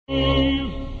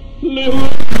And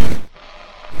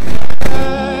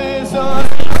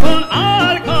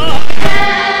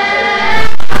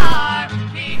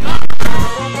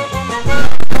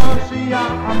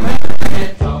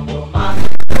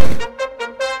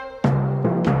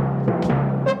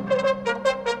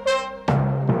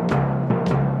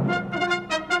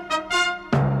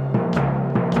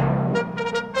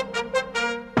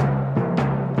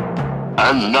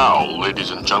now, ladies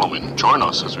and gentlemen, join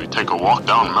us as we take a walk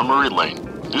down memory lane.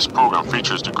 This program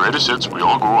features the greatest hits we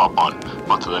all grew up on,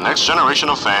 but to the next generation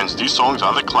of fans, these songs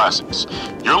are the classics.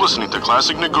 You're listening to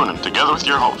Classic Niggunim together with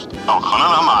your host,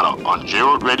 Elchanan Hamada, on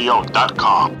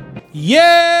JRootRadio.com.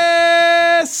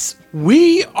 Yes!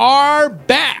 We are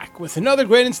back with another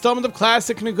great installment of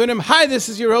Classic Niggunim. Hi, this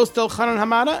is your host, Elchanan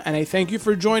Hamada, and I thank you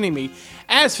for joining me.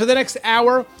 As for the next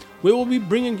hour, we will be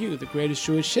bringing you the greatest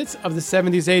Jewish hits of the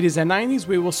 70s, 80s, and 90s.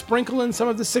 We will sprinkle in some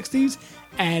of the 60s,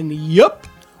 and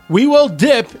we will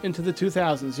dip into the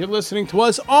 2000s. You're listening to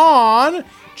us on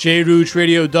JRoot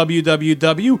Radio,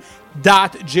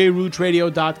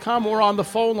 www.jrootradio.com, or on the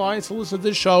phone lines to listen to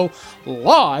the show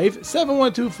live,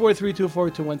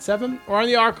 712-432-4217, or on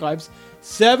the archives,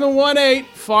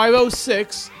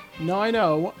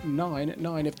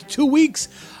 718-506-9099. After 2 weeks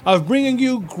of bringing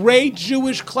you great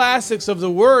Jewish classics of the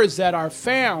words that are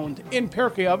found in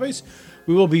Pirkei Avos,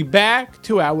 we will be back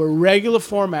to our regular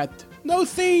format. No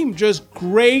theme, just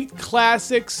great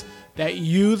classics that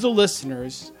you, the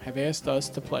listeners, have asked us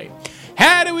to play.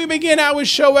 How do we begin our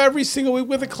show every single week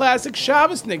with a classic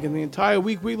Shabbos Niggun? The entire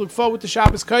week we look forward to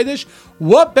Shabbos Kodesh.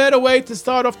 What better way to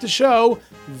start off the show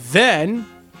than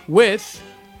with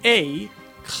a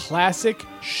classic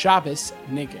Shabbos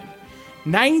Niggun?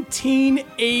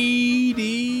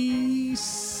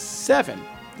 1987.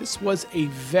 This was a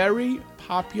very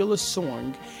popular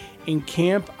song in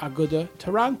Camp Aguda,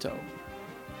 Toronto,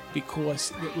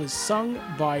 because it was sung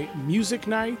by Music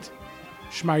Night,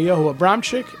 Shmaryahu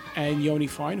Abramchik, and Yoni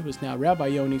Fine, who is now Rabbi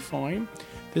Yoni Fine.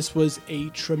 This was a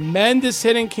tremendous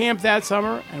hit in camp that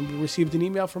summer, and we received an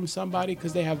email from somebody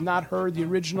because they have not heard the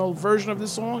original version of the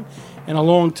song in a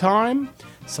long time.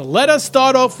 So let us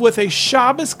start off with a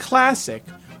Shabbos classic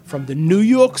from the New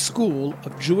York School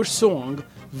of Jewish Song,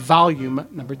 Volume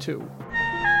Number 2.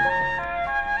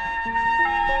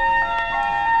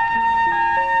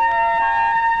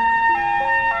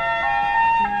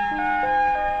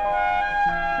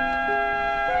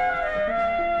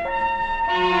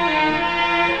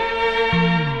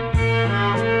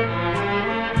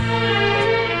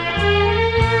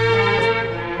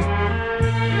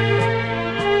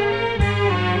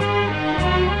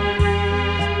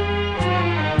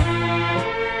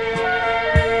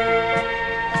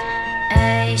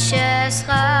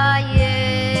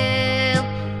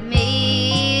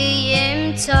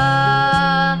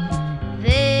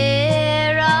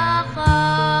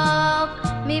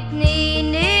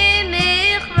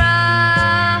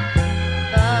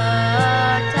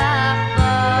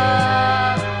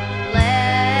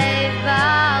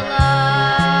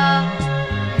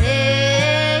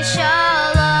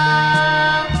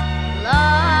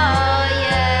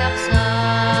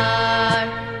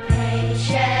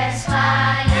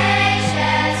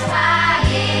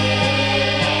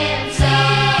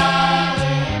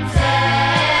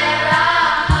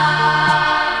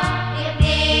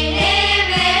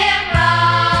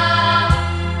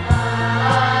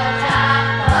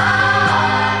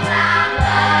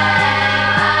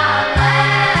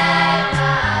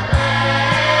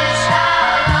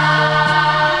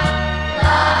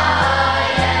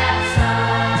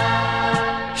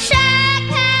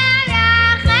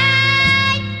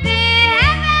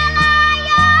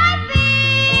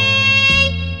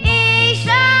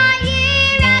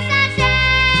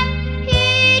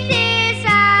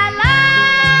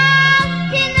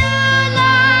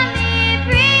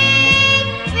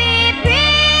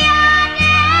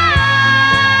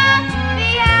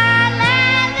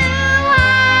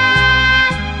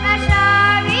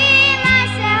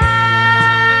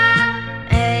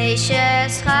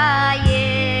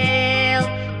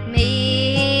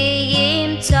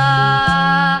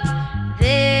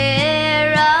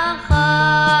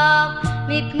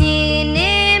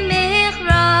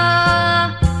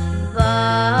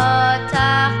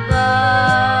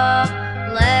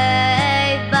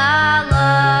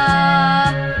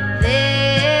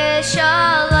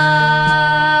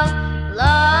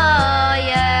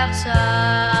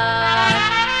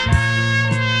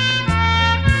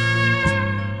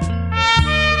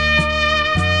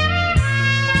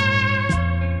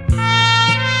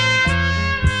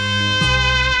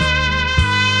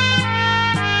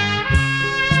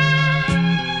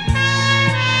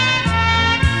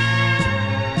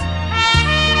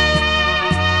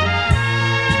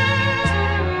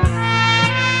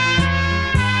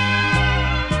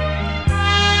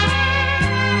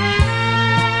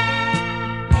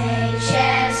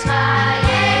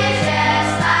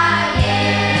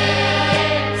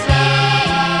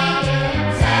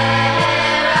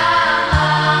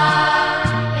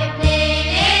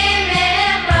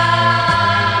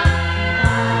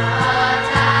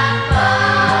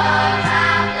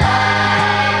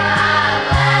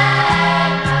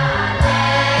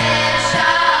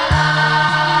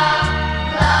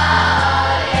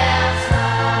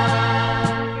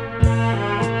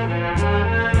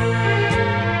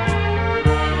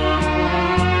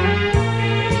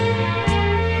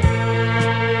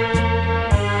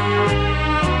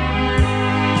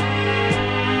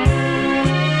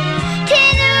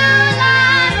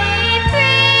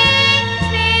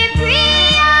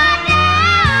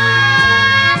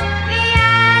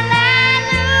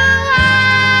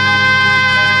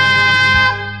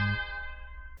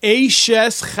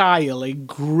 Eishes Chayil, a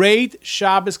great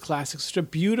Shabbos classic, such a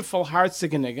beautiful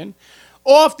Hartziganigan,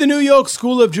 off the New York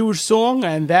School of Jewish Song,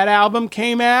 and that album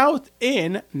came out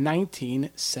in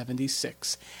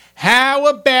 1976. How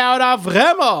about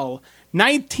Avremel?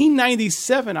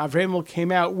 1997, Avremel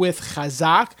came out with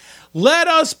Chazak. Let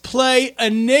us play a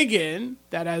niggin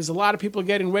that has a lot of people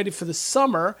getting ready for the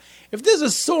summer. If there's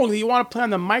a song that you want to play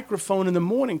on the microphone in the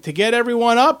morning to get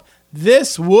everyone up,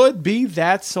 this would be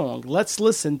that song. Let's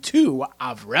listen to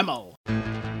Avremel.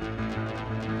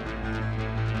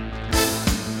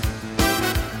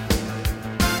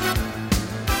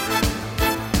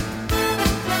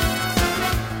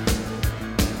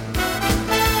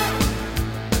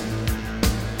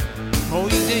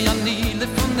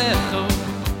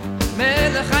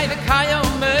 Melech hay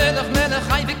v'kayom, melech, melech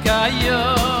hay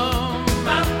v'kayom.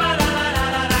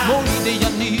 Moide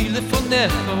yani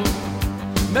lefonecho,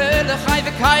 melech hay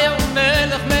v'kayom,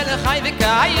 melech, melech hay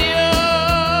v'kayom.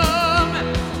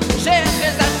 Shech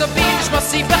ezach tobin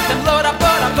shmasi v'chem lo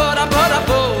rabo, rabo, rabo,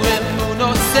 rabo,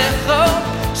 emunosecho.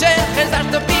 Shech ezach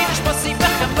tobin shmasi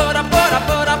v'chem lo rabo,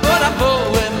 rabo, rabo, rabo,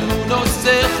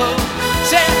 emunosecho.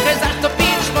 Shech ezach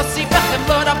tobin shmasi v'chem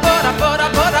lo rabo, rabo,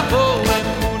 rabo,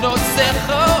 rabo, no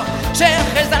secho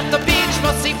shech ezach tobin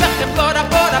shmosi v'chem bora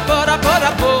bora bora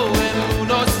bora bo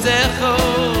no secho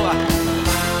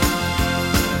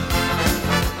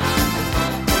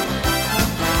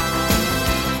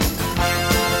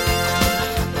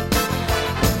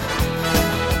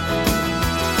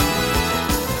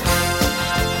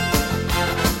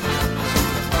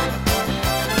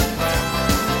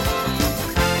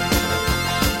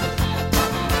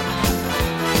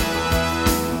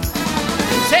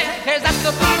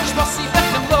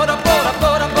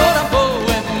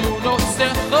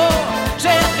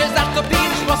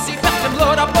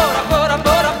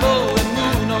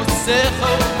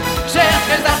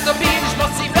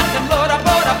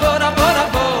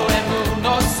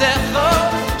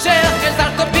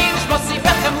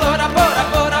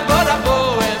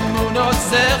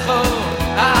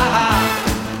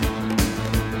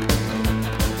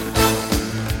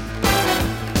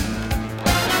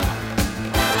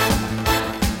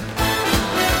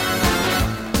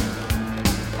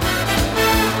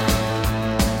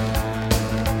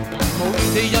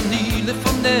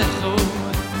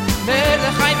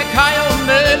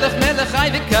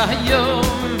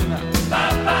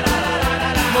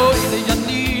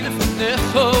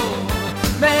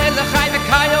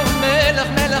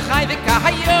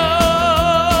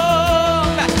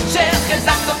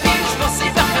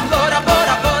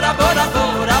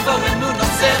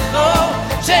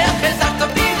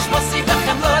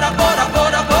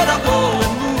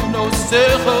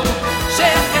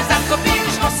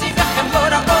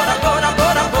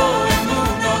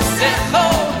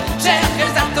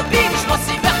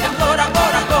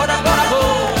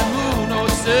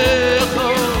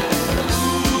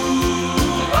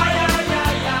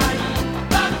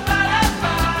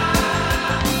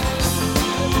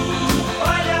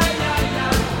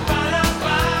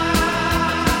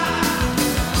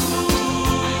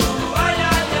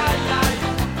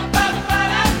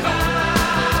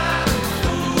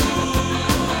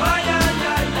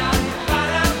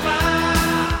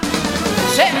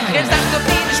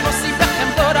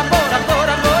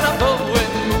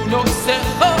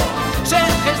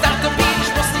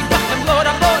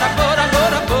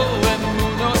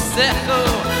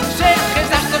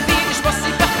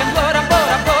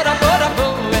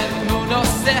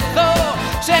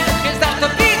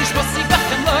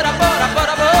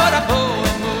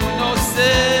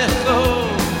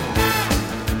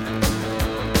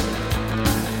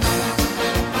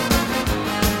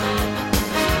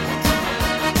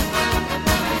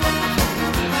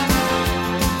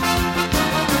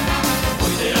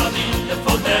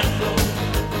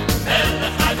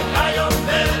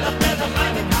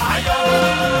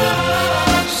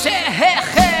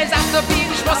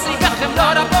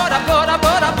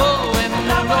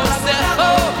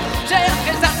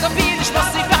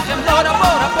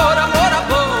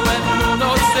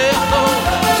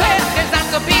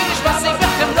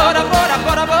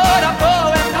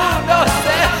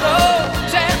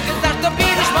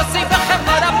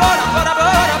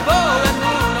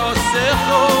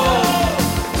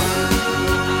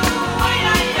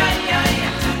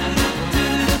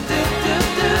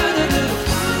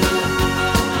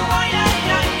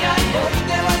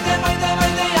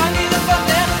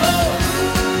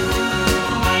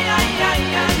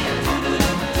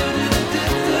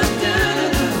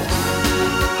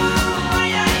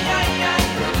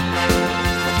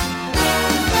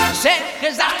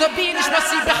שחזרת בי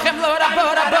נשמסי בכם לא רבו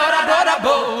רבו רבו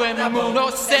רבו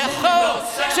אמונו סכו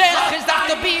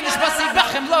שחזרת בי נשמסי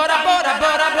בכם לא רבו רבו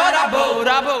רבו רבו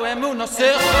רבו אמונו סכו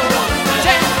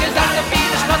שחזרת בי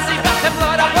נשמסי בכם לא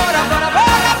רבו רבו רבו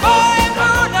רבו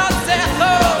אמונו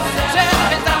סכו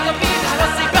שחזרת בי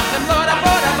נשמסי בכם לא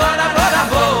רבו רבו רבו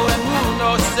רבו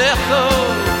אמונו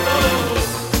סכו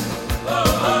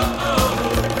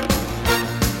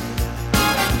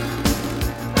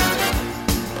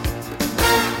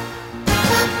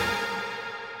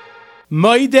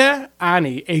Moide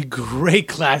Ani, a great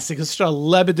classic, a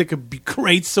Lebedik, a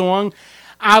great song.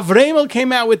 Avremel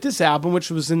came out with this album,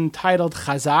 which was entitled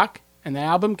Chazak, and the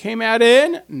album came out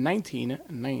in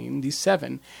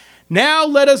 1997. Now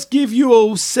let us give you a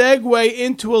segue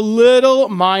into a little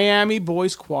Miami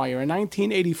Boys Choir. In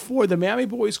 1984, the Miami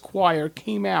Boys Choir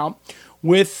came out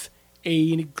with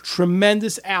a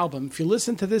tremendous album. If you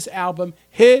listen to this album,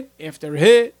 hit after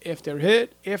hit after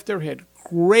hit after hit.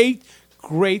 Great,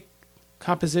 great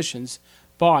compositions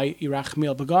by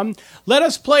Yerachmiel Begum. Let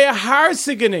us play a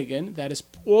Harsiganigan that is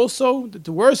also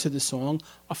the words of the song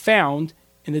are found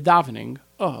in the davening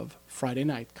of Friday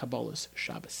night Kabbalah's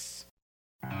Shabbos.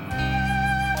 Anna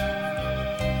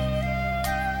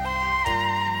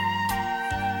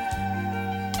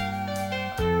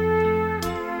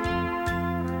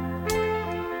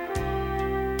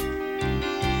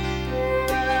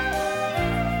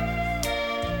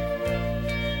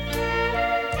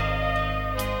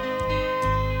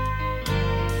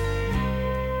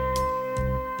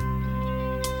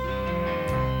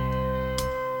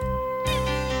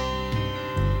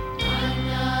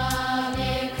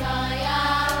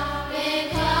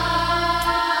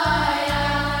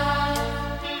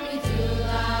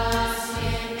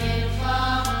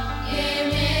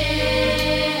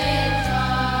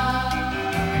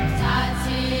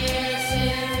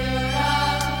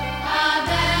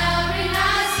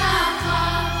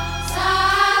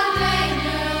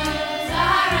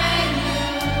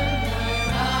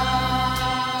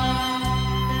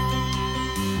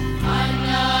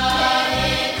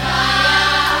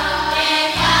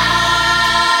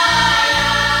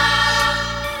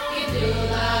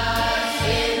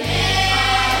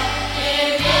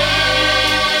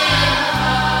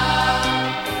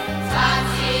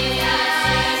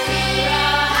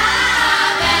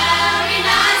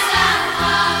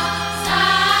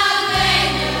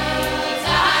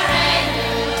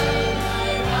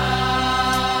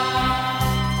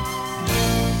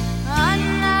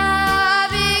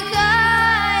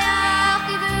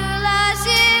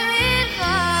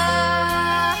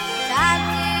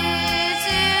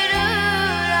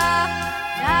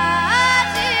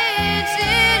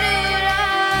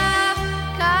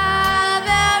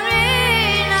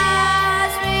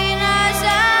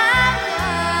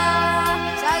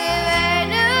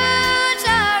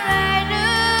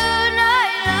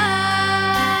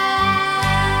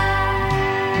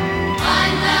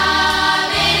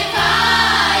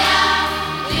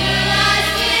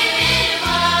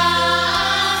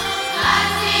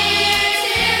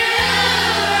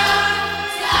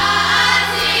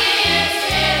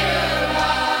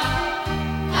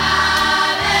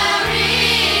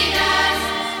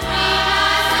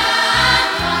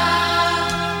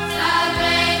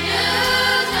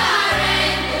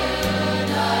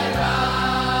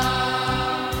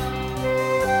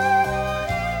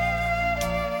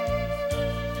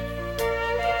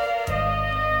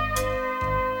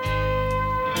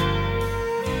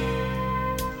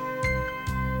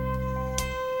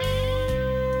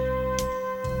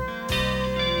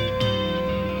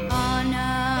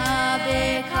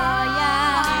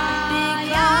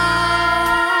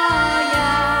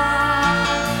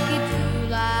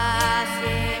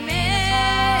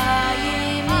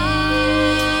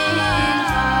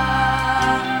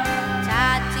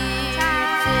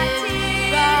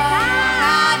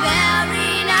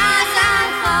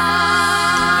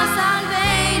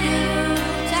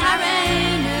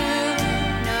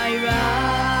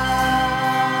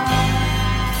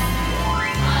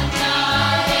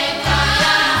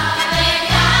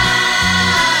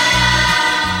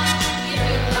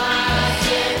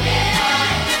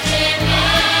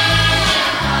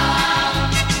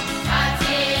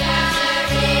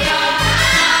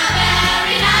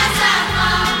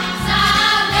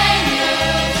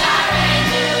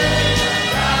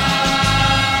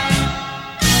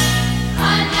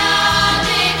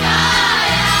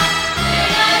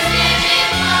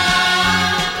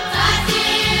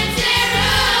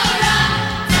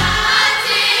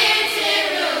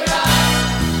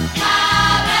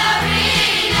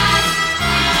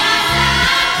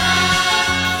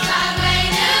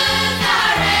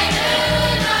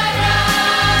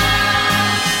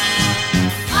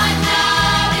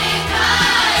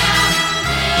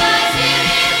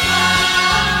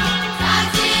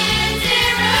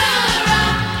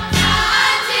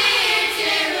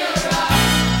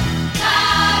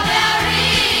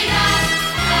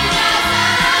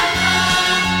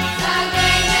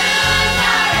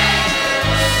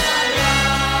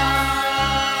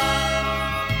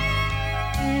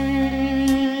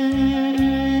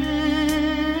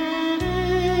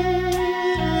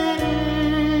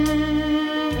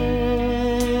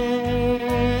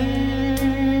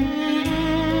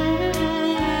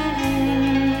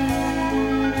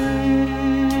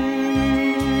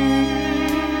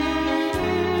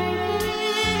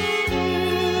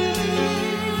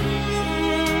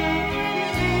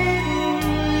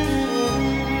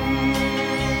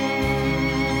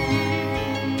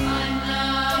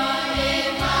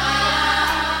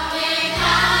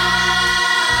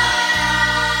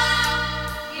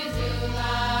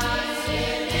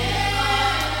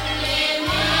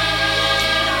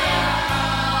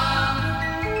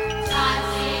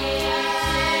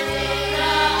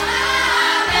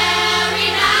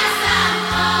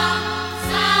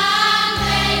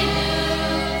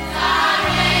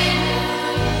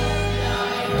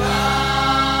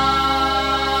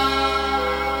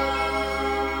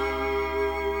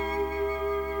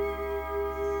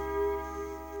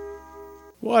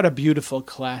What a beautiful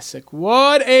classic.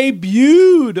 What a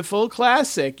beautiful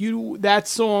classic. That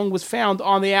song was found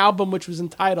on the album which was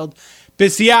entitled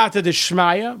B'siyata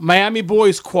D'Shmaya, Miami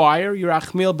Boys Choir,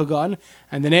 Yerachmiel Begun,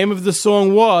 and the name of the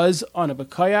song was Ona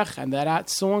B'Koyach, and that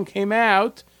song came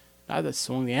out,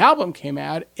 the album came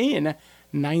out in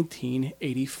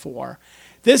 1984.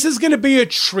 This is going to be a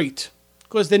treat,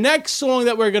 because the next song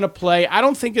that we're going to play, I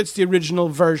don't think it's the original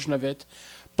version of it,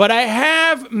 but I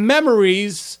have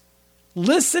memories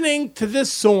listening to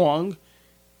this song,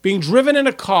 being driven in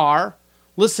a car,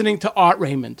 listening to Art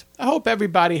Raymond. I hope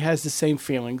everybody has the same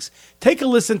feelings. Take a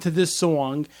listen to this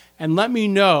song and let me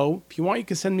know. If you want, you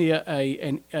can send me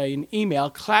an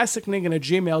email,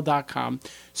 classicniggunim@gmail.com.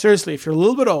 Seriously, if you're a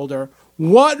little bit older,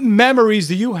 what memories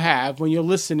do you have when you're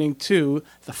listening to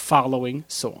the following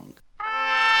song?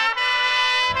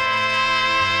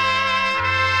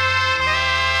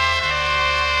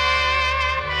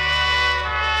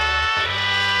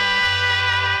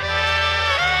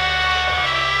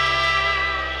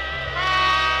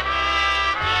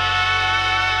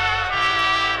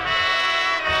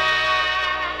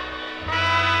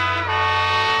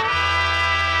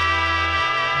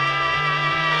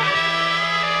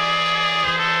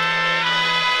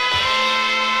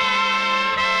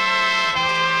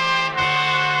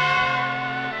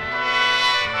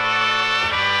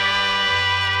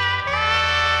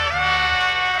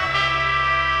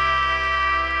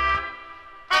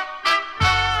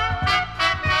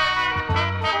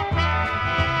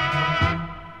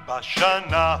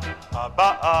 בשנה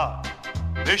הבאה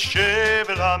נשב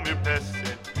על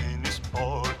המרפסת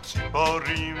ונספור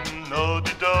ציפורים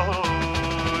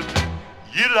נודדות.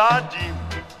 ילדים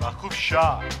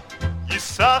בחופשה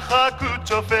ישחקו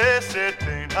תופסת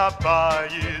בין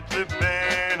הבית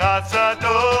ובין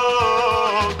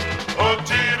השדות. עוד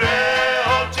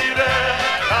תראה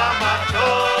כמה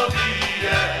טוב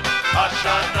יהיה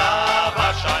השנה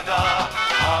בשנה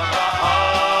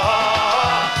הבאה.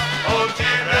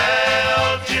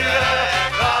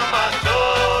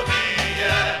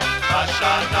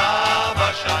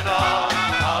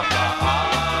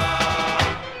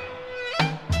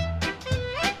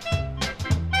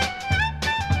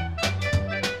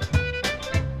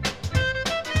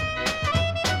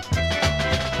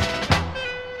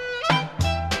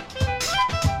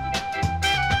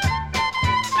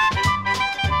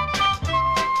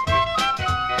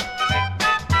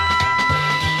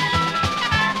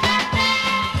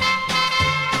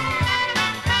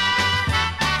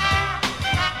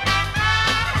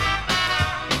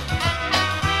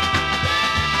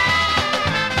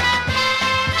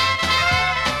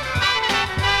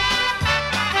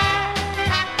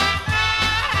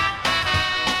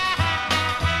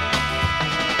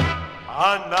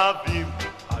 ענבים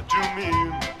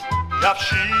אדומים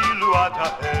יבשילו עד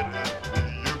הערב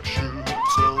ויוגשו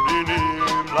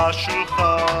צוננים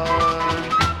לשולחן.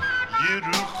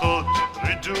 ירוחות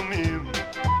רדומים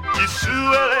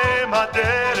ייסעו אליהם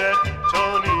הדרך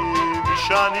עיתונים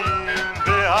ישנים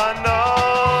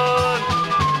וענן.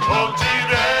 עוד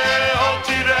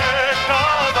תראה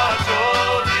כמה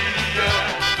טוב יהיה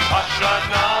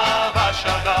השנה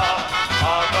בשנה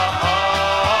הבאה.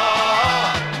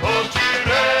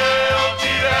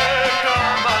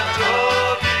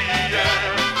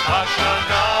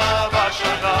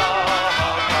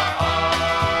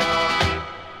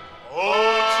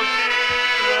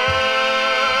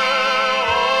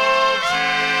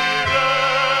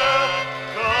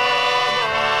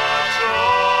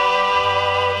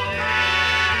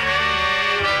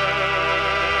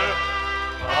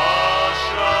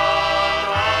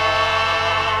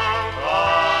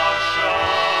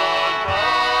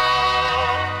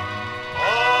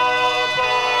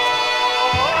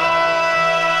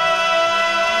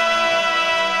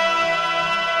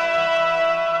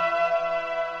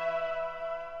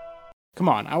 Come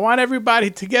on, I want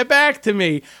everybody to get back to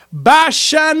me.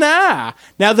 Bashana.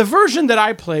 Now, the version that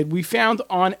I played, we found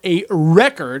on a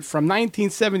record from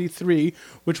 1973,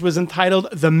 which was entitled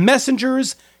The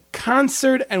Messengers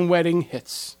Concert and Wedding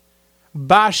Hits.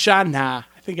 Bashana.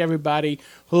 I think everybody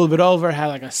a little bit over had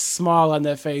like a smile on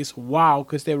their face. Wow,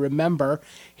 because they remember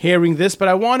hearing this. But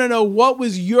I want to know, what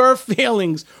was your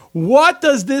feelings? What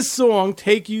does this song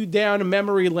take you down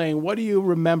memory lane? What do you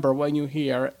remember when you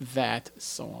hear that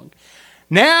song?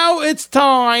 Now it's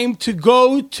time to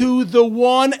go to the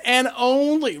one and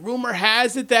only. Rumor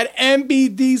has it that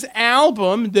MBD's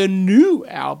album, the new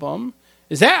album,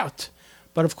 is out.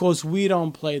 But of course, we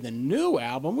don't play the new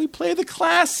album. We play the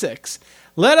classics.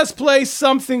 Let us play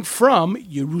something from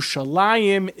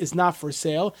Yerushalayim Is Not For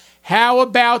Sale. How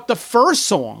about the first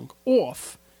song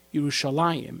off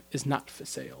Yerushalayim Is Not For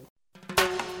Sale?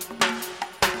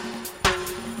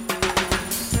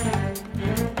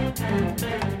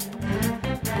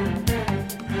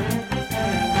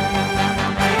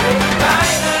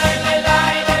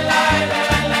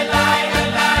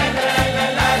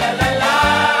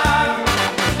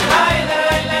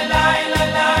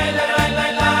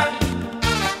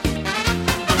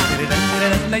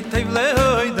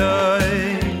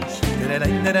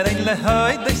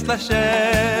 hoy des la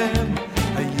shem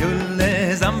ayule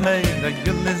zamay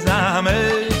ayule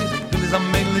zamay ayule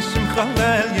zamay lishim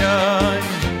khalel yoy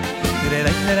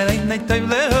nay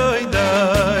table hoy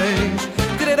dais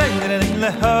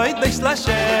nay hoy des la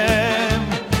shem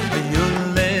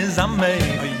ayule zamay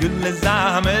ayule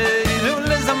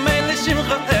zamay lishim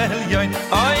khalel yoy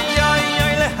ay ay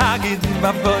ay le hagid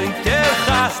baboy ke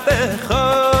khaste kho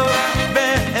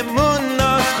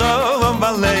beemunos kho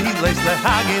balay les le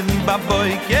hagid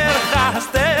baboy ke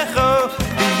khaste kho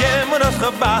beemunos kho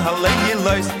balay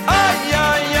les ay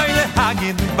ay ay le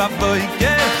hagid baboy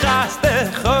ke khaste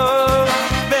kho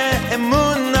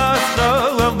beemunos kho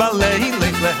balay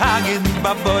les le hagid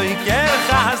baboy ke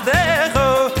khaste kho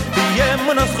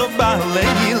beemunos kho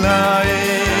balay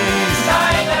les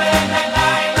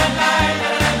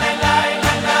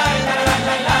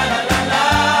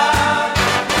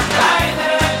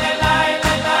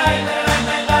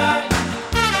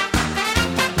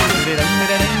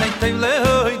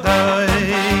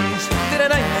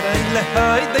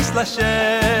hoy des la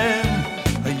shem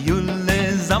ayule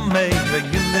zamay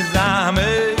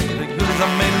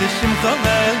lishim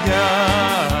khamel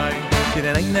gay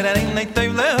nay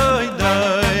table hoy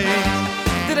dais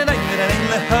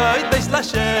hoy des la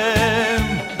shem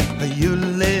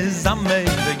ayule zamay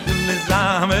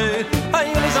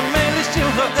lishim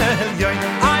khamel gay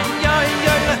ay ay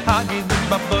ay hagid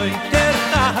baboy ker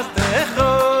haste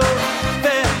kho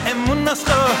be emunas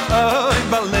kho oy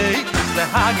balay le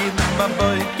hagid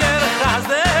baboy ker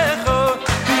khazekho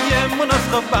yemunos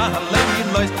kho balay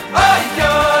lois ay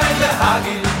ay le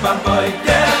hagid baboy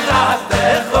ker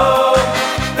khazekho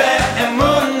be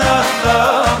emunos kho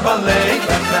balay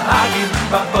le hagid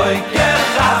baboy ker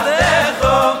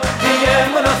khazekho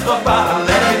yemunos kho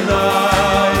balay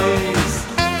lois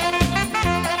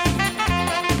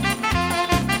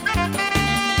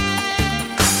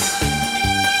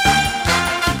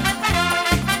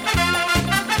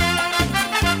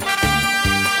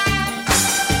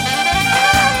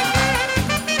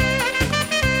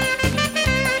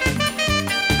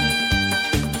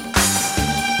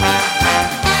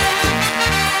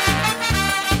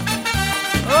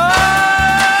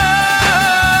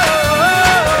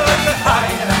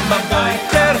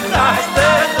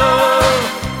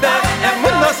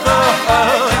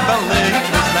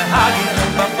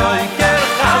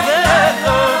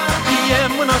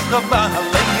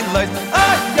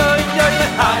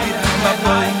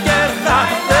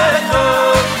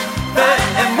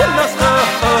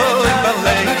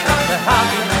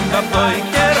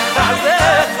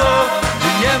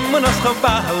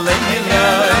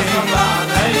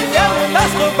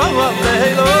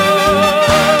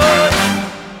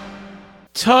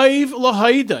Toiv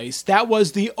Lahaidais. That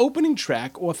was the opening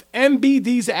track off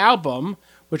MBD's album,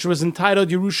 which was entitled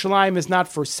Yerushalayim is Not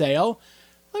For Sale.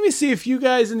 Let me see if you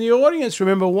guys in the audience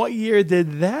remember what year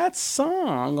did that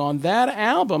song on that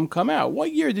album come out.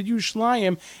 What year did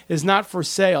Yerushalayim is Not For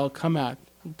Sale come out?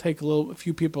 It'll take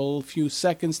a few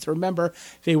seconds to remember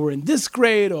if they were in this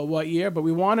grade or what year, but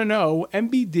we want to know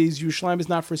MBD's Yerushalayim is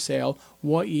Not For Sale.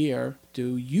 What year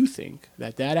do you think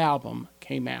that album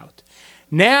came out?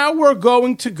 Now we're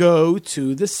going to go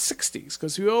to the 60s,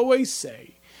 because we always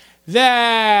say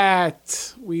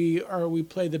that we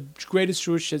play the greatest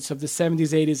Jewish hits of the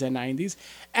 70s, 80s, and 90s,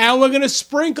 and we're going to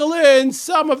sprinkle in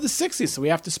some of the 60s. So we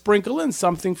have to sprinkle in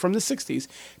something from the 60s.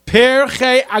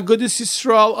 Perchei Agudas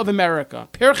Yisrael of America,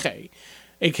 Perchei,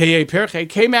 a.k.a. Perchei,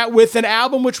 came out with an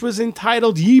album which was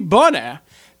entitled Yiboneh.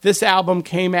 This album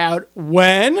came out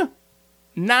when?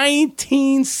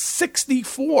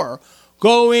 1964.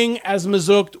 Going as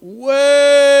Mazukt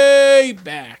way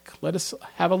back. Let us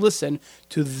have a listen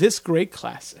to this great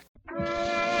classic.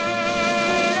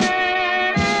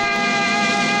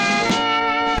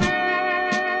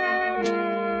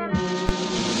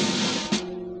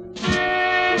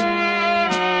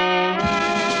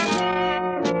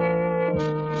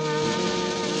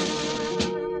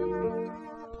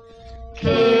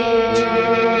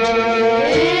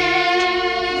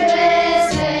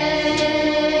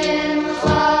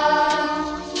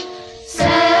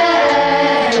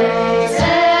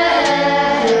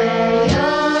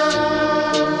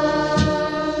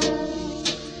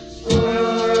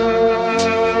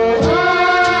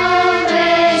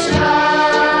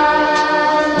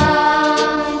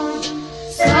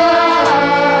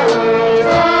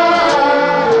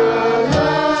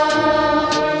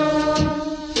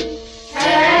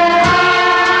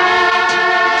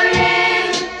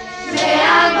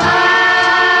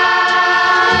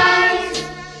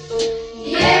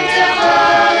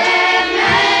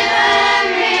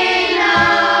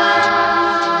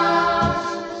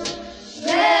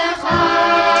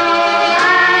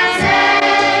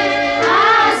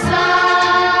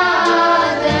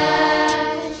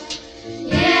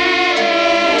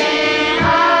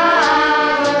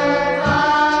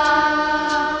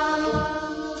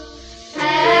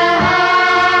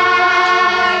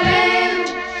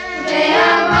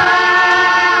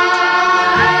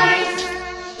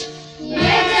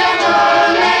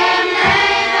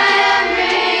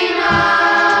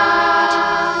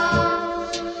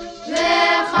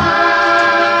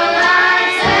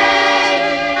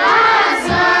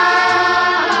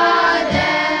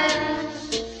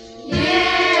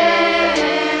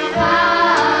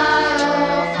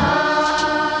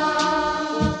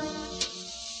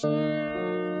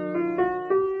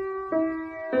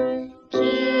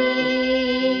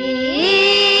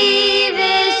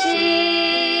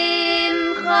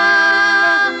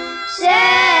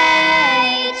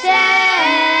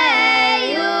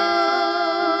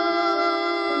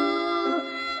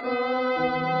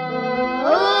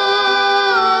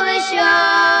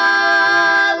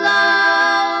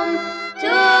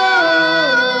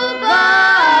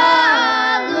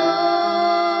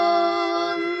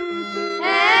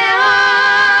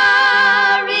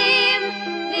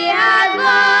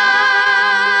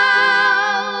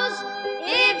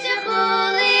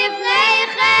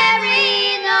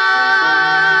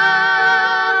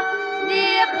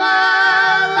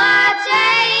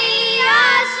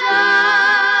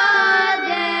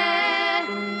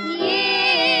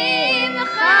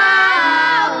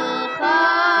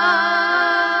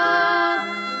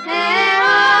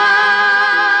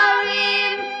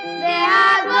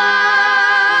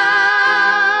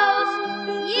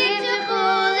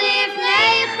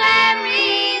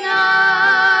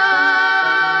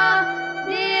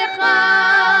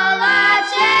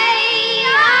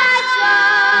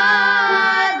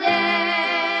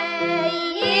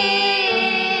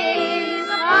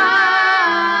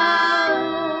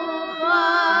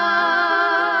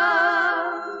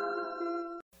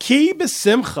 Ki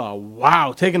B'Simcha.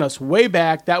 Wow, taking us way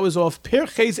back. That was off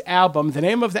Pirchei's album. The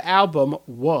name of the album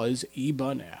was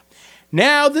Ibaneh.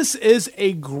 Now, this is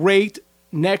a great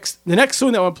the next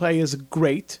song that I want to play is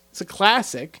great. It's a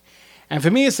classic. And for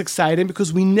me, it's exciting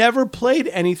because we never played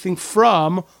anything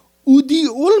from Udi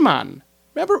Ullman.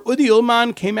 Remember, Udi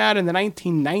Ullman came out in the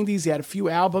 1990s. He had a few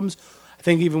albums. I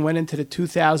think even went into the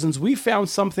 2000s. We found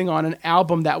something on an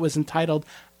album that was entitled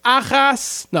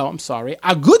Aguda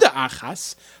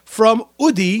Achas from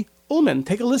Udi Ullman.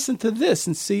 Take a listen to this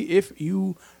and see if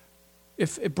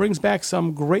it brings back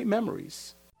some great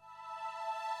memories.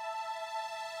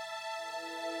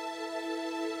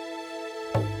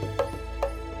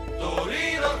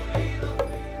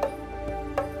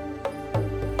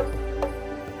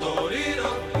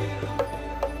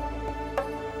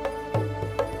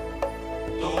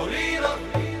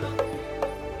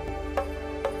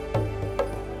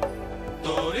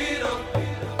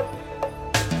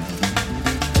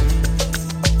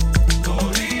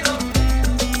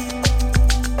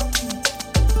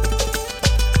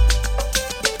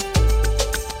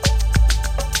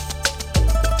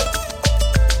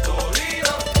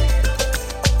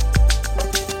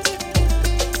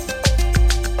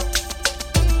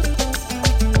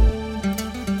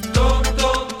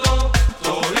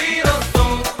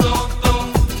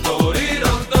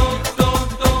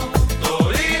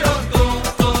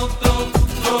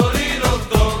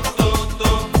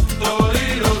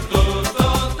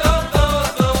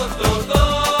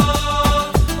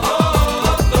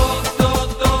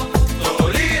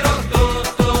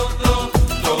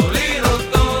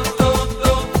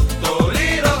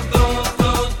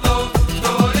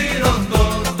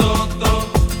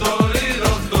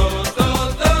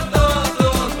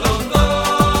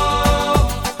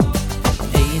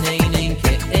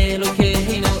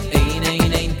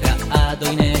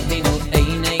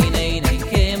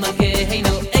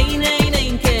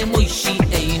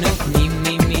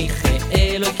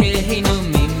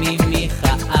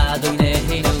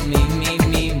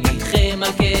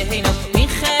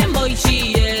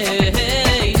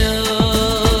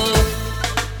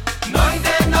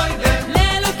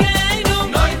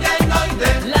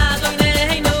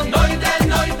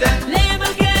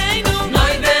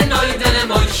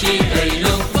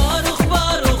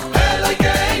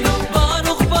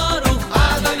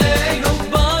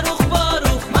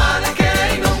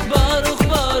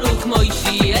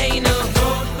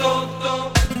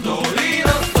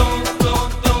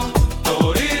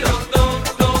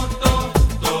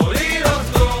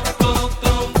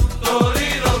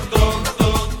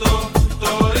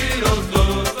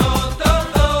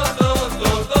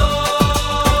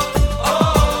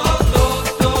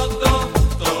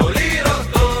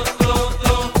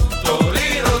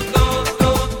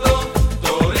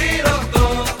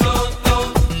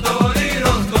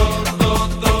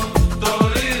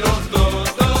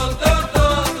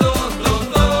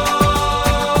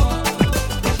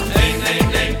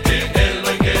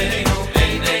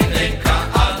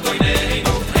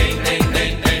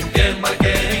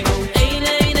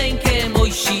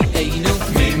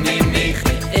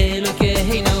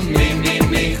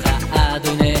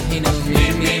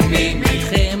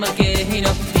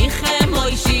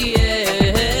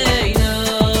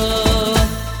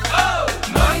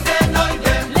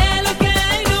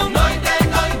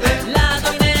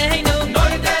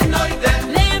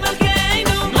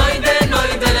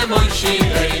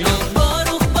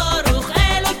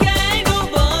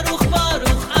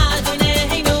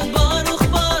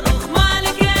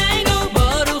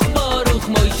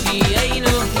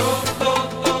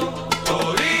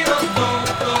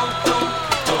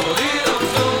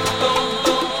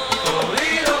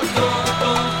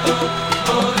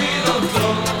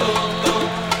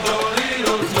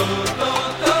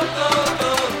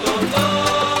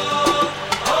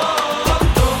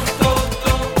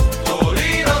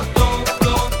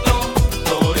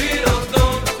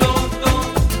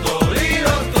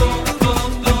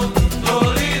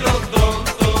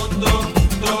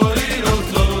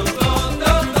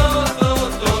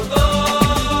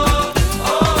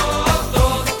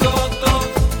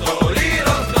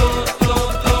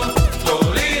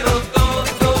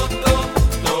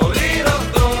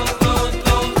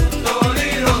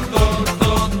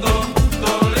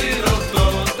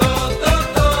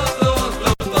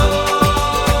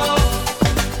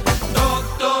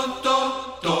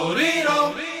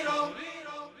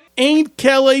 Ain't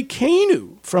Kelly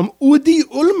Kanu from Udi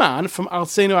Ullman from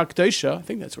Arseinu Akdosha. I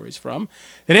think that's where he's from.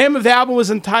 The name of the album was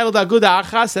entitled Aguda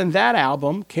Achas, and that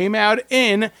album came out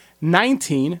in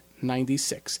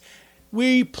 1996.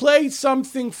 We played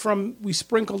something we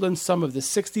sprinkled in some of the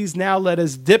 60s. Now let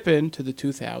us dip into the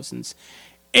 2000s.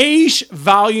 Aish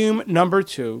Volume Number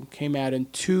 2 came out in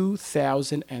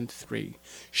 2003.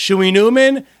 Shuey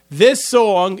Newman, this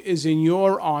song is in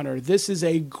your honor. This is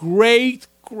a great,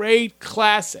 great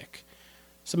classic.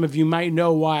 Some of you might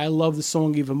know why I love the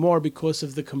song even more, because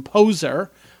of the composer.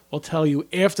 I'll tell you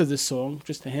after the song.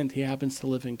 Just a hint, he happens to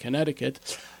live in Connecticut,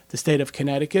 the state of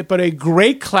Connecticut. But a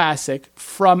great classic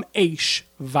from Aish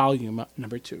Volume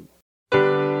Number 2.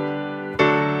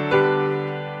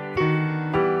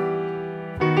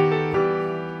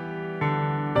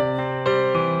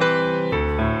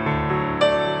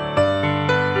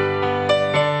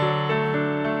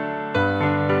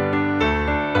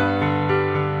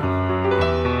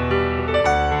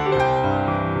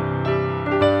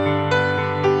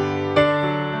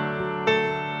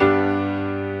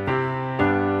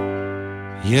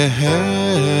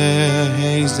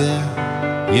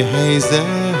 יהיזה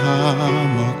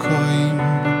המוקוים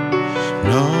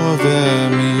נובע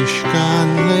משכן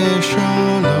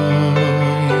לשלוים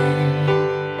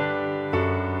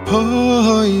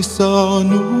פוי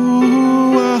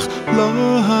סונוח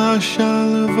לא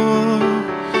השלווה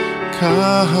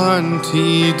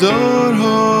כהנתי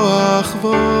דור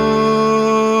האחוו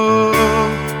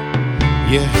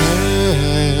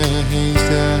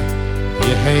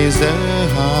יהיזה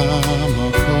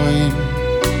המוקוים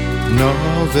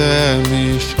נובע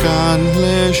משכן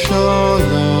לשלוים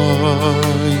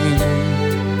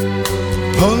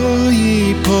פה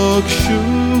יפגשו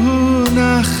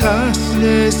נחס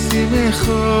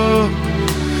לשמחו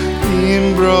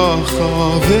עם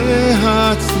ברכה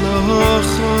והצלחה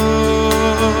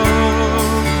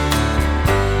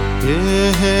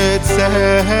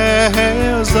יצא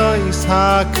זויס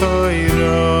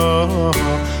הקוירו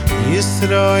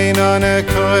ישרוין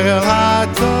הנקוי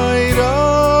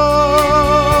התוירו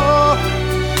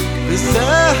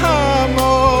וזה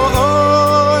המוין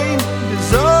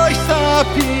וזוי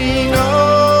ספינו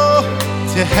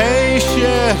תהי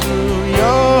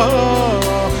שרויו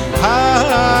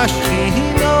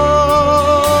השכינו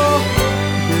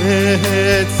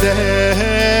בצל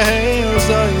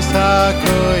זוי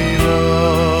סקוירו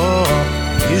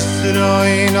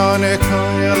ישרוין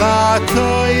הנקוי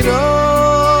התוירו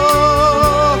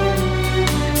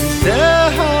וזה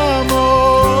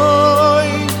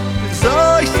המוין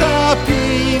וזוי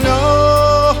ספינו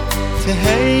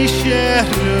תהי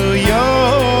שרויו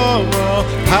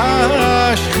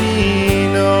השכינו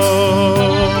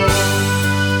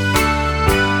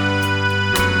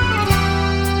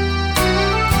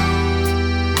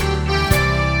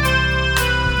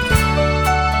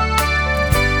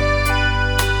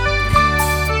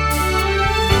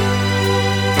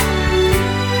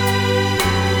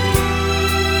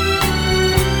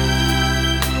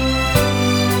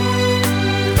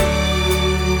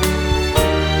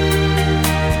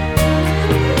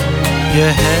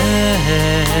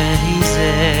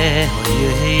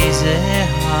יהיזה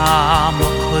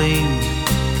המוקוים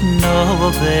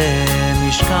נובע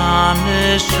משכן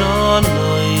לשלוים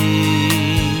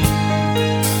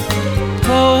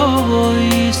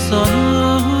פוי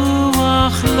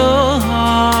סונוח לא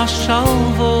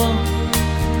השלווה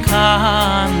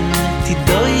כאן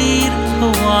תדויר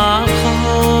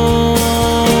רוחו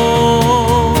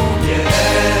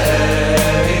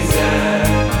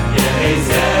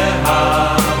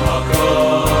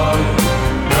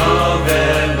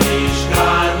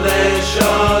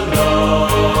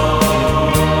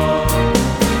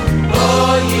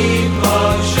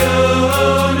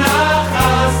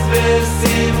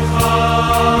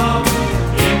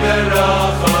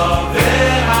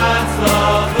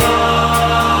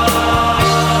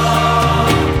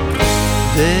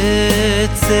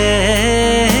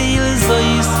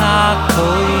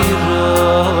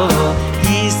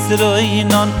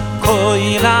Roinon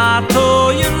koila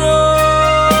toiro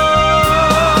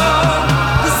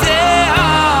ze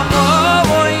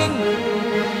amoin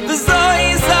zoi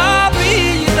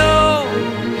zabino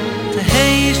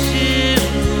teishir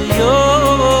yo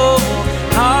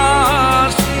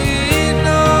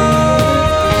hashino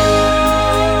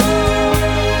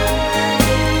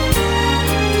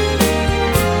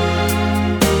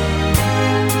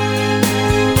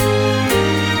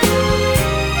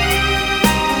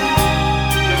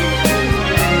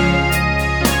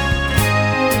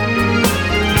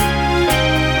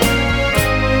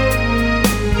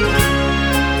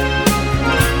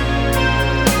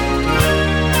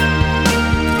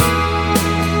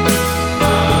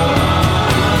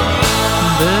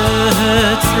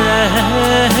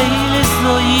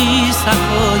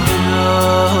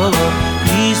Sakoyo,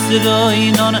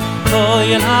 Isroinon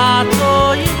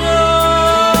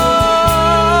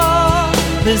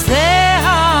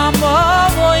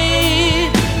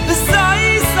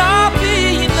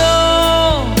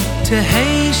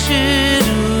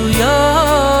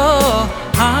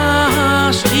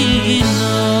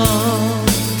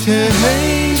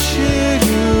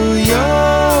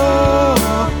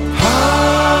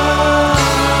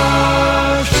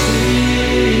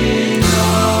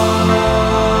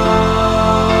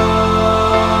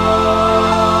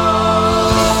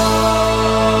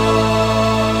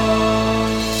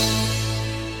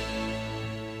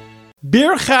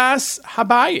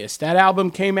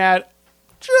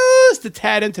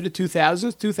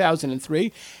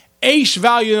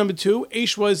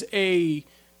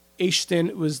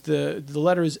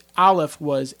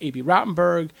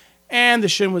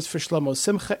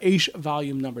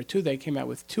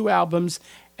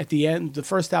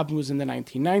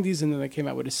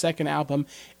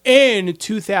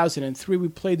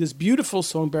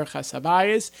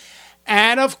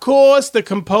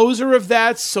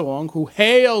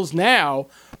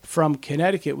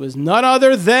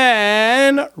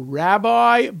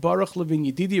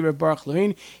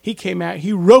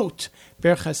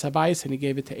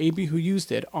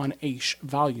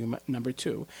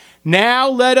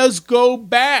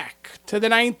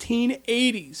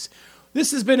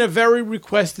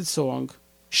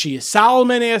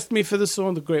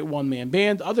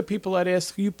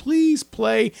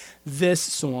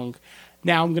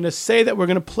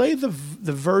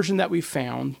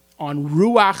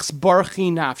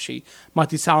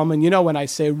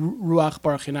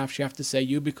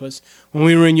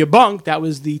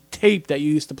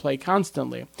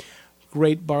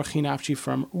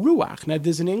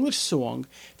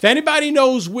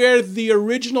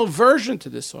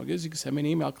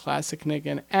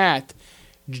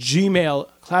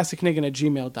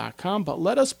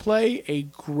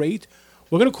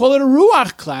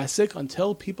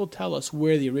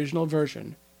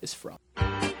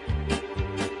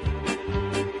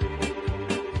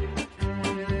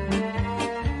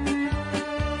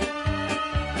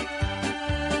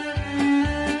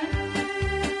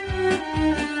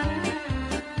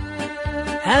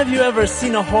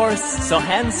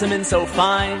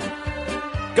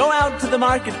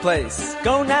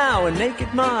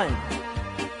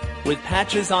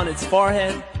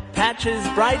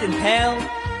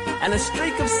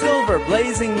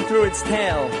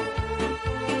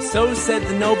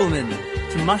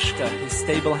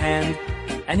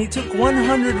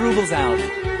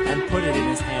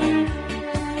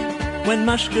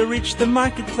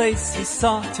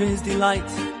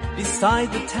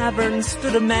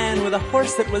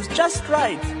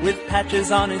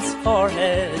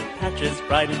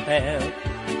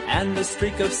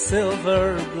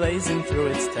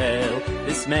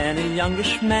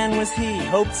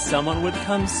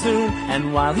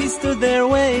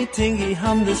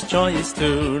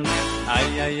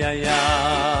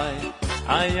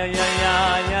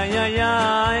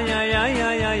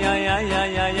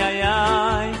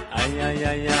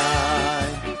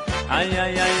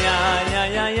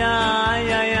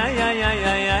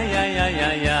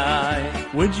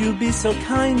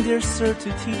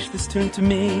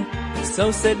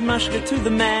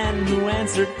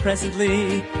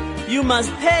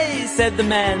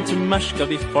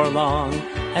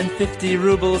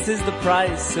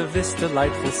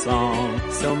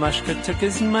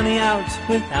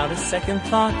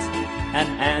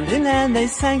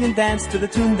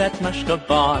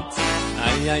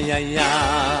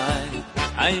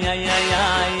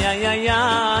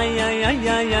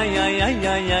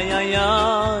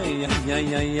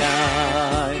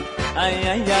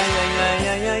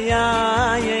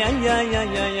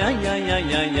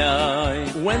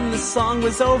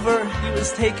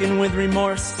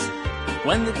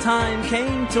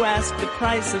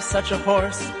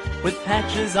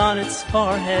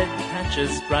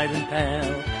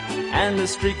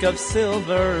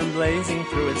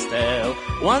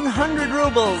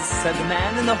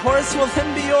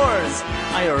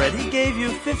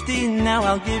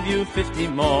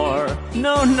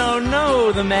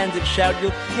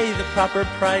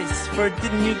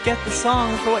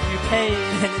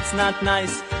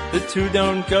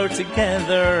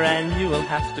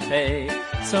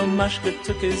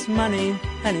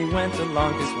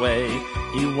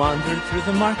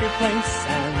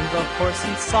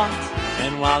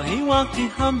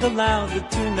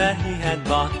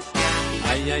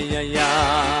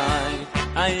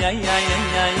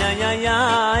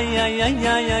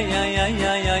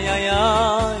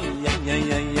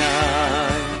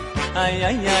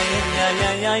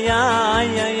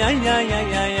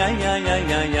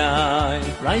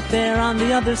Right there on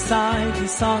the other side, he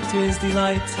saw to his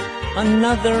delight,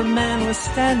 another man was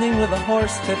standing with a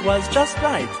horse that was just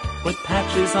right, with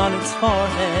patches on its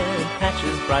forehead,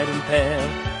 patches bright and pale,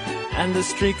 and a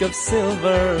streak of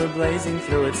silver blazing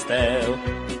through its tail.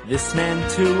 This man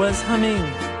too was humming,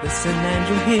 listen and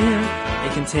you hear,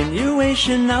 a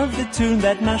continuation of the tune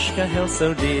that Mashka held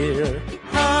so dear.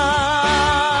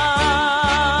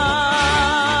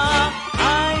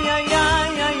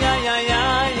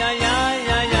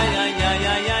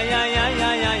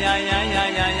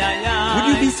 Would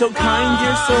you be so kind,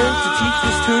 dear sir, to teach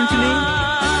this tune to me?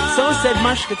 So said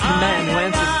Mashka to the man, who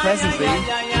answered presently.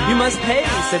 You must pay,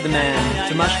 said the man,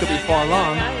 to Mashka before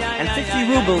long, and 50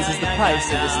 rubles is the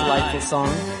price of this delightful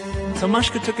song. So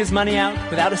Mashka took his money out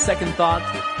without a second thought,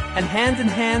 and hand in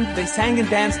hand they sang and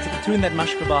danced to the tune that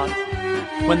Mashka bought.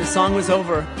 When the song was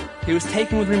over, he was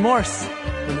taken with remorse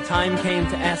when the time came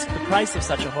to ask the price of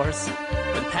such a horse,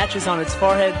 with patches on its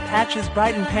forehead, patches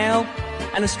bright and pale,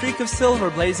 and a streak of silver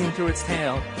blazing through its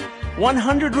tail.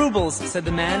 100 rubles, said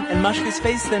the man, and Mashka's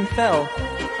face then fell.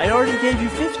 I already gave you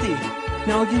 50.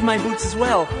 Now I'll give my boots as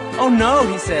well. Oh no,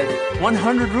 he said.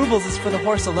 100 rubles is for the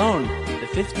horse alone. The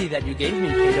 50 that you gave me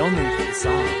paid only for the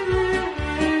song.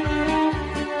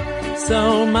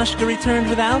 So Mashka returned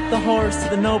without the horse to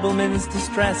the nobleman's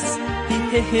distress. He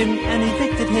hit him and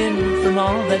evicted him from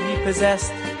all that he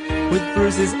possessed, with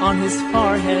bruises on his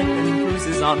forehead and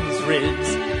bruises on his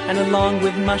ribs. And along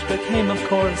with Mashka came, of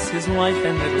course, his wife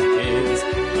and little kids.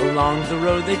 Along the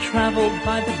road they traveled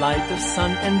by the light of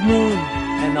sun and moon,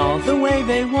 and all the way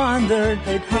they wandered,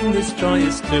 they'd hum this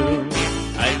joyous tune.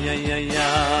 Ay, ay, ay,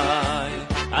 ay.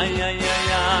 Ay, ay,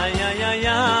 ay, ay, ay, ay,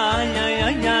 ay, ay, ay,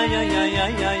 ay, ay, ay, ay, ay, ay, ay,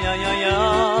 ay, ay, ay,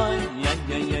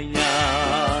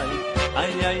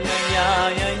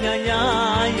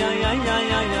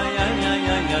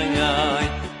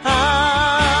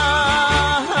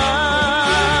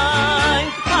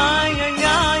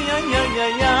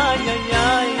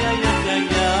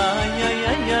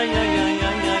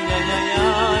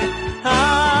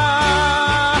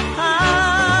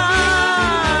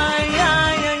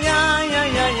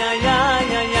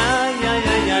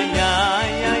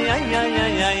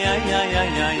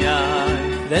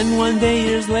 Then one day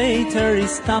years later he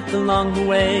stopped along the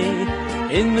way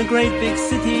in the great big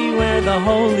city where the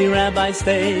holy rabbi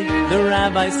stayed. The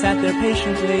rabbi sat there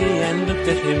patiently and looked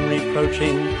at him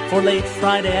reproaching. For late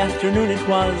Friday afternoon it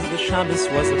was, the Shabbos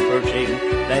was approaching.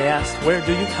 They asked, where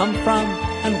do you come from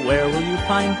and where will you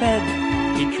find bed?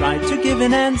 He tried to give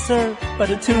an answer,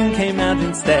 but a tune came out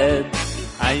instead.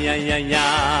 Ay, ay, ay,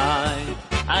 ay.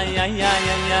 Ay, ay, ay,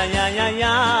 ay, ay, ay, ay, ay,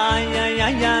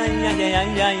 ay, ay, ay,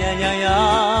 ay,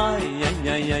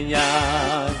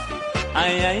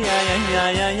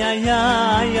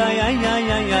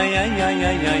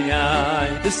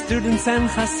 ay. The students and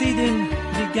Hasidim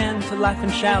began to laugh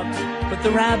and shout, but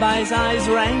the rabbi's eyes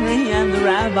were angry and the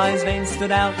rabbi's veins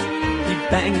stood out. He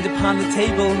banged upon the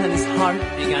table and his heart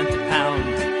began to pound.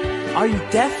 Are you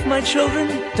deaf, my children?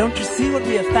 Don't you see what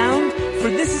we have found? For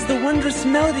this is the wondrous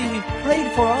melody we've prayed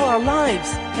for all our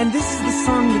lives, and this is the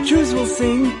song the Jews will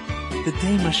sing the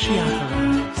day Mashiach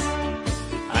arrives.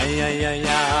 Ay, ay, ay,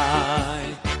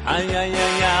 ay. Ay, ay,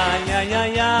 ay, ay, ay,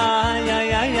 ay,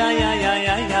 ay, ay, ay, ay, ay,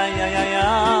 ay, ay, ay,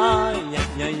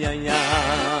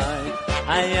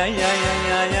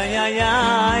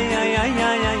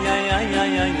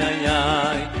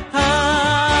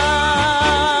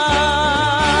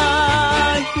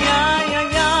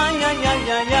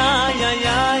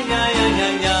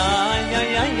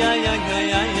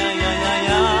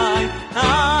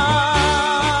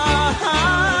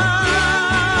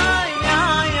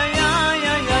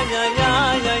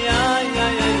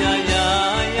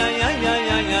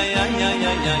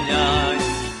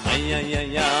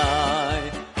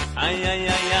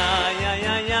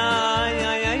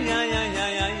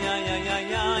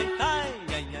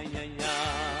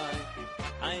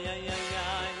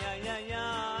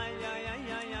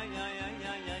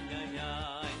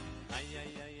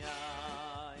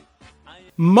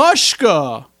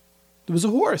 Mashka. There was a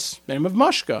horse, name of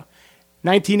Mashka.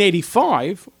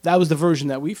 1985, that was the version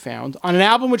that we found, on an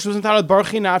album which was entitled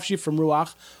Barchi Nafshi from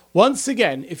Ruach. Once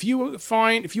again, if you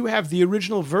have the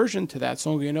original version to that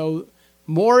song, you know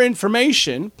more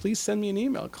information, please send me an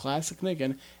email,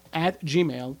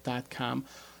 classicniggun@gmail.com.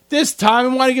 This time,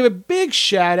 I want to give a big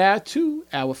shout out to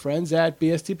our friends at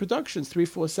BST Productions,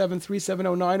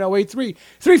 347-370-9083,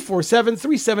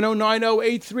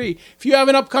 347-370-9083. If you have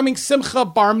an upcoming simcha,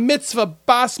 bar mitzvah,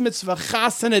 bas mitzvah,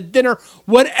 chasana, dinner,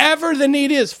 whatever the need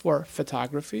is for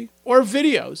photography or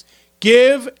videos,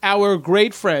 Give our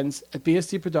great friends at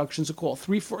BST Productions a call,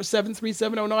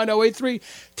 347-370-9083.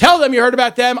 Tell them you heard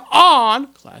about them on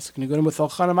Classic Niggunim with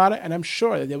Elchanan Amata, and I'm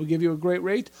sure that they will give you a great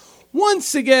rate.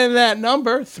 Once again, that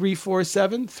number,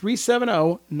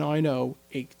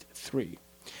 347-370-9083.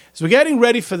 So we're getting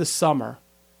ready for the summer.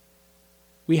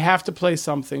 We have to play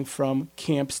something from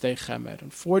Camp Stay Chemed.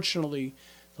 Unfortunately,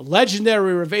 the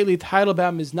legendary Rav Eli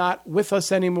Teitelbaum is not with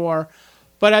us anymore.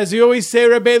 But as we always say,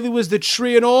 Rav Eli was the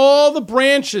tree in all the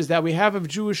branches that we have of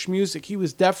Jewish music. He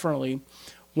was definitely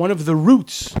one of the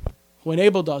roots who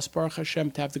enabled us, Baruch Hashem,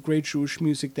 to have the great Jewish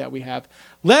music that we have.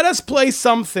 Let us play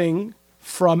something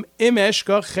from Imesh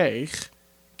Gachech,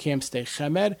 Camp Stay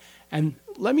Chemed. And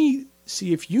let me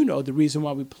see if you know the reason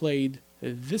why we played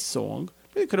this song.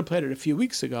 We could have played it a few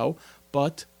weeks ago,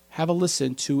 but have a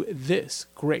listen to this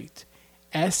great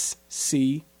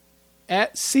CSC,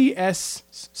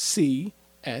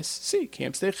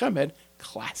 Camp Stay Chemed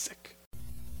classic.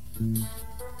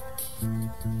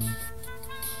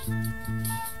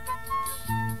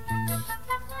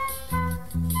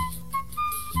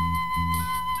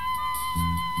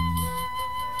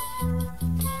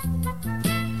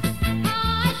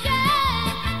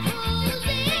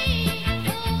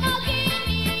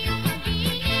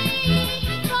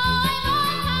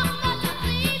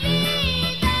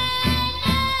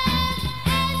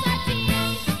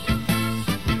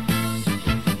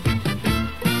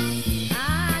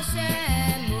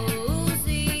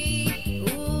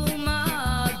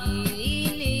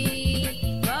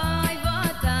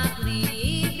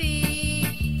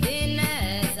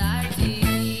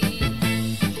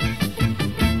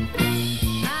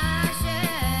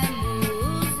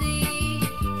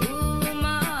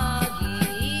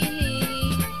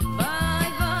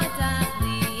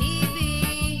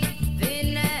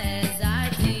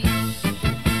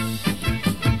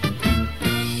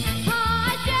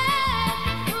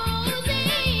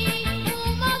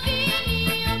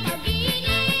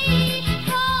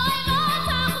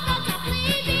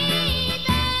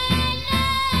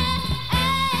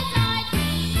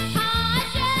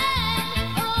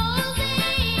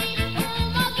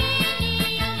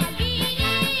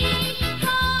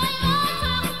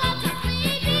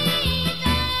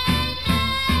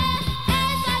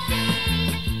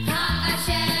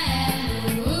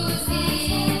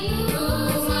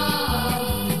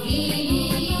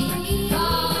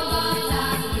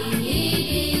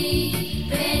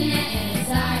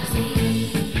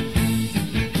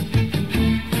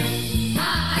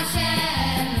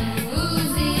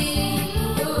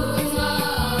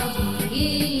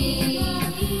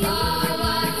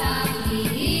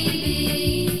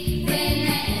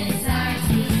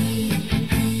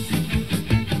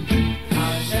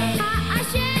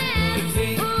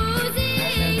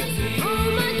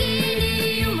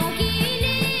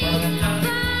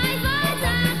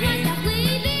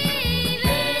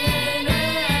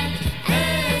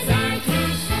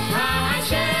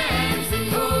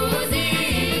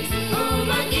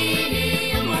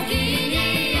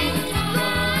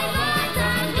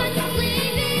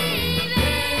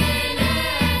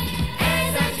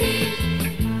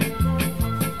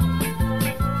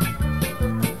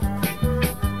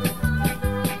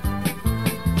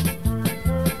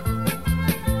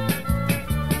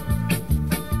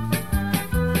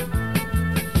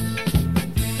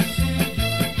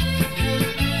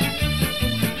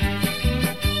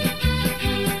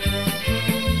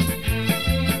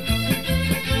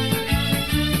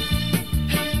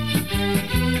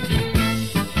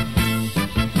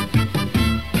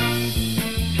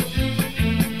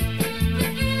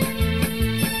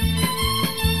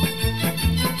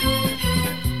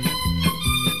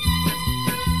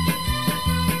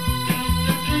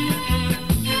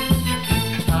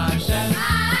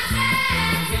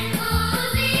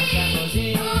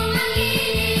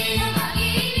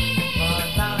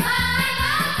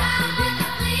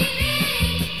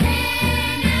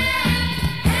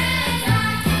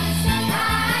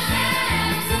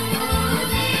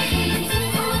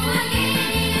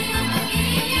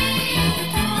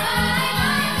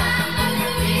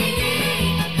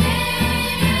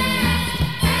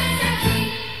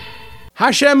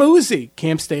 Hashem Uzi,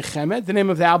 Camp Stay Chemed. The name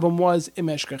of the album was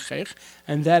Imesh Gachech,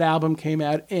 and that album came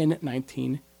out in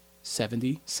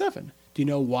 1977. Do you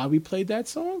know why we played that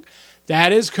song?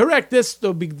 That is correct.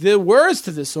 The words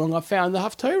to this song are found in the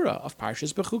Haftarah of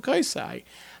Parshas Bechukaisai.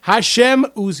 Hashem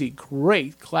Uzi,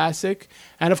 great classic.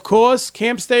 And of course,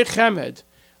 Camp Stay Chemed,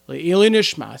 Le'ili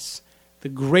Nishmas, the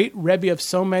great Rebbe of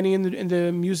so many in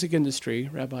the music industry,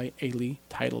 Rabbi Eli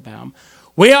Teitelbaum.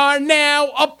 We are now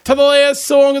up to the last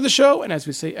song of the show, and as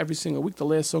we say every single week, the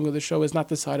last song of the show is not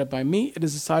decided by me, it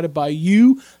is decided by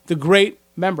you, the great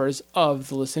members of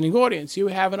the listening audience. You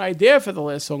have an idea for the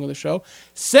last song of the show,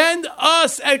 send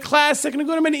us at Classic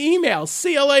Niggunim an email,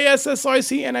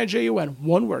 ClassicNigun,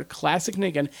 one word,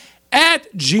 classicnigun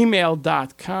at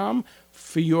gmail.com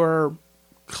for your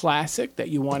classic that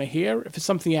you want to hear. If it's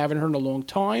something you haven't heard in a long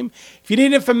time, if you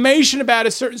need information about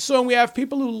a certain song, we have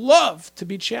people who love to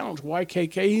be challenged.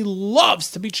 YKK, he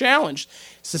loves to be challenged.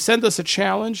 So send us a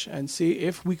challenge and see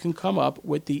if we can come up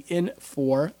with the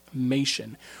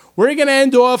information. We're going to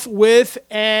end off with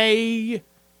this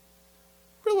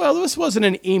wasn't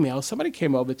an email. Somebody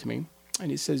came over to me and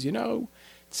he says,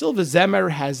 Silva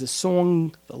Zemer has a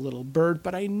song, The Little Bird,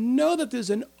 but I know that there's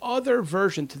another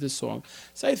version to this song.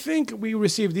 So I think we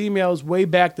received emails way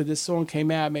back that this song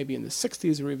came out, maybe in the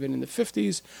 60s or even in the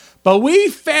 50s. But we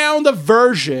found a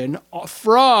version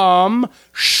from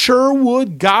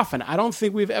Sherwood Goffin. I don't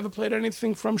think we've ever played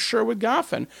anything from Sherwood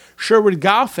Goffin. Sherwood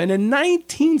Goffin in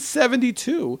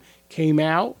 1972 came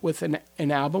out with an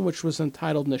album which was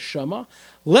entitled Neshama.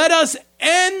 Let us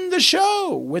end the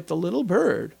show with The Little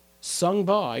Bird, sung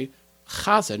by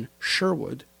Chazan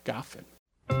Sherwood Goffin.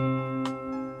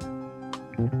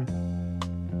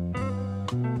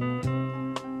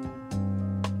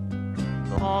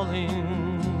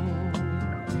 Calling,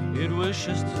 it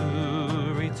wishes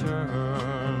to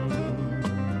return.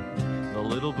 The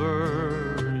little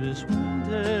bird is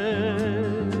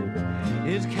wounded,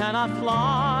 it cannot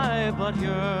fly but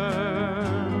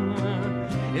yearn.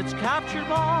 It's captured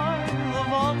by the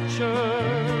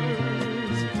vultures,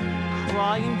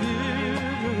 crying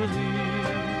bitterly.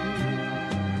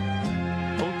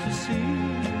 Oh, to see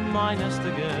my nest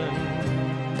again.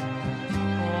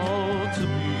 Oh, to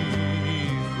be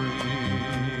free.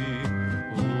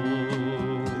 Oh,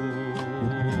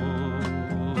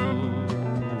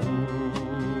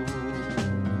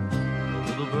 the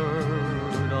little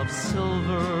bird of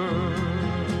silver,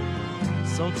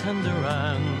 so tender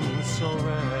and so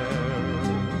rare,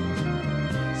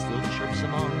 still chirps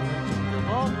among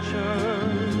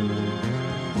vultures,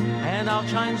 and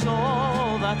outshines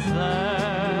all that's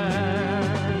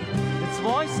there. Its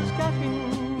voice is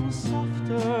getting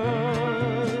softer,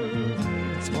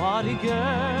 its body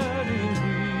getting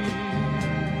weak.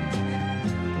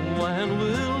 When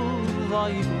will the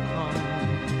eagle come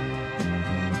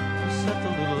to set the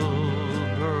little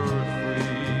bird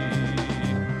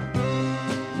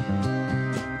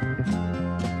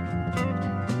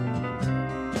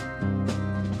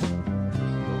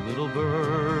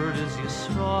bird is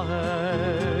Yisrael,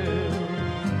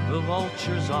 the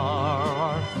vultures are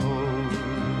our foes.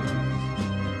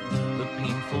 The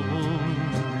painful wound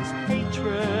is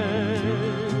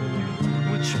hatred,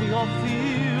 which we all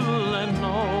feel and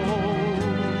know.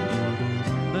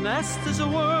 The nest is a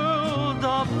world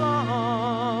of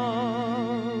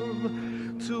love,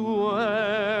 to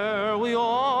where we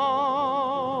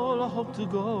all hope to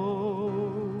go.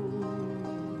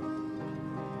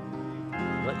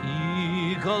 The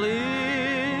eagle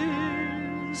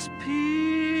is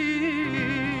peace,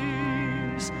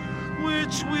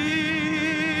 which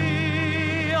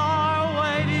we are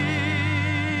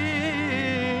waiting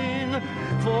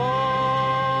for.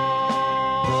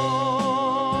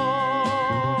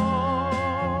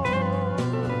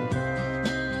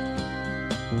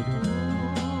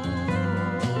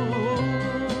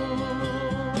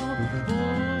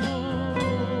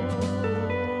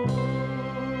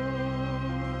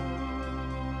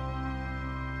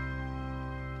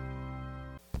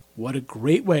 What a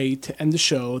great way to end the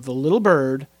show, The Little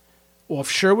Bird,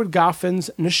 off Sherwood Goffin's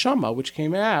Neshama, which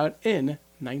came out in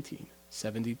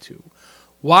 1972.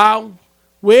 Wow,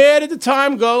 where did the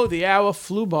time go? The hour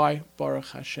flew by, Baruch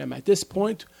Hashem. At this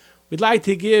point, we'd like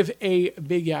to give a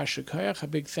big Yasher Koyach, a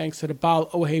big thanks to the Baal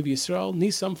Ohev Yisrael,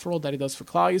 Nisam, for all that he does for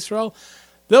Klal Yisrael.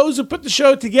 Those who put the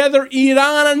show together,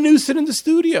 Iran and Newson in the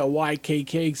studio,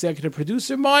 YKK executive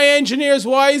producer, my engineers,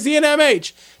 YZ and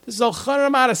MH. This is Elchanan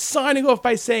Amata signing off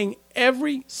by saying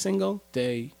every single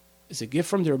day is a gift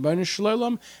from the Rebbeinu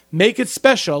Shalom. Make it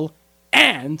special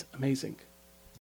and amazing.